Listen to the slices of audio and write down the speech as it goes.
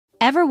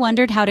Ever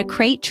wondered how to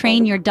crate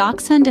train your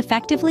dachshund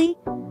effectively?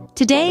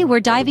 Today,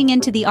 we're diving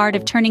into the art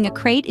of turning a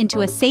crate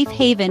into a safe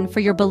haven for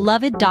your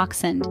beloved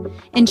dachshund,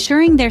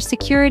 ensuring their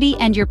security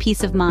and your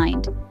peace of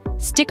mind.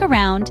 Stick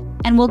around,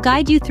 and we'll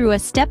guide you through a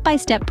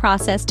step-by-step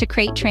process to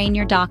crate train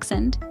your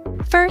dachshund.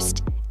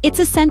 First, it's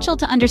essential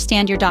to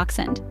understand your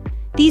dachshund.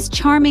 These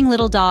charming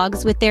little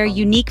dogs, with their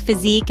unique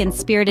physique and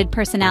spirited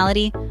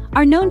personality,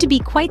 are known to be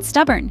quite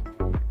stubborn.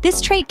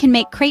 This trait can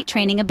make crate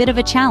training a bit of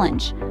a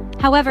challenge.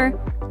 However,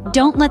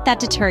 don't let that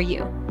deter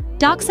you.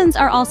 Dachshunds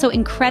are also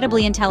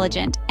incredibly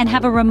intelligent and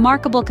have a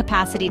remarkable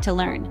capacity to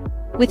learn.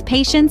 With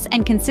patience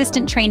and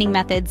consistent training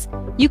methods,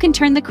 you can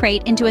turn the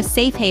crate into a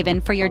safe haven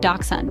for your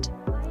dachshund.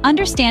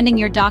 Understanding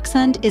your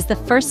dachshund is the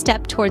first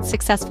step towards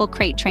successful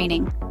crate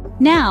training.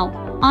 Now,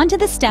 onto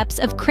the steps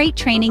of crate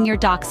training your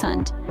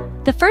dachshund.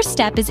 The first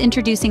step is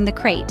introducing the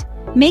crate.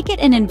 Make it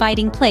an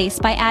inviting place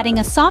by adding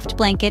a soft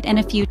blanket and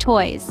a few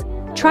toys.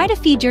 Try to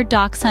feed your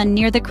dachshund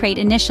near the crate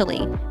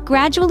initially,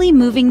 gradually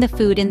moving the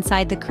food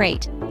inside the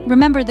crate.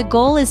 Remember, the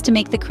goal is to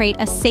make the crate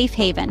a safe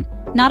haven,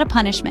 not a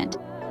punishment.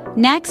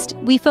 Next,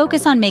 we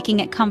focus on making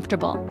it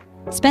comfortable.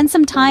 Spend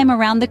some time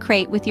around the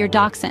crate with your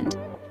dachshund.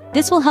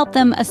 This will help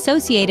them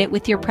associate it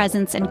with your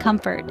presence and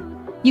comfort.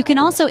 You can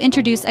also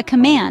introduce a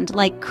command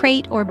like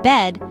crate or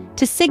bed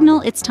to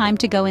signal it's time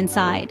to go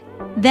inside.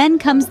 Then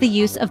comes the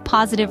use of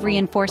positive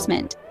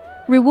reinforcement.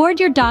 Reward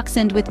your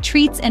dachshund with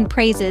treats and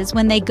praises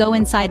when they go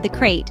inside the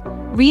crate,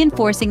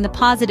 reinforcing the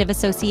positive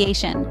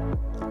association.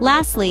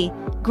 Lastly,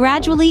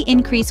 gradually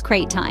increase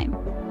crate time.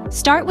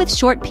 Start with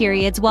short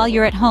periods while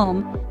you're at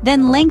home,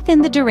 then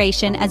lengthen the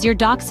duration as your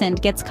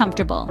dachshund gets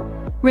comfortable.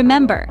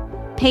 Remember,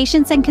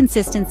 patience and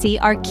consistency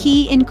are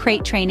key in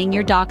crate training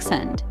your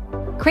dachshund.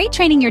 Crate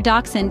training your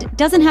dachshund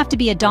doesn't have to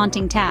be a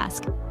daunting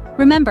task.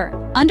 Remember,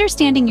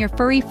 understanding your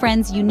furry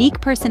friend's unique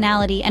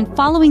personality and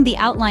following the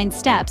outlined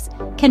steps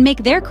can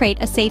make their crate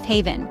a safe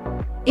haven.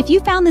 If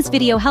you found this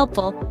video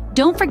helpful,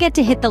 don't forget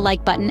to hit the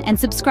like button and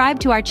subscribe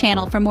to our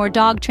channel for more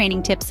dog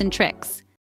training tips and tricks.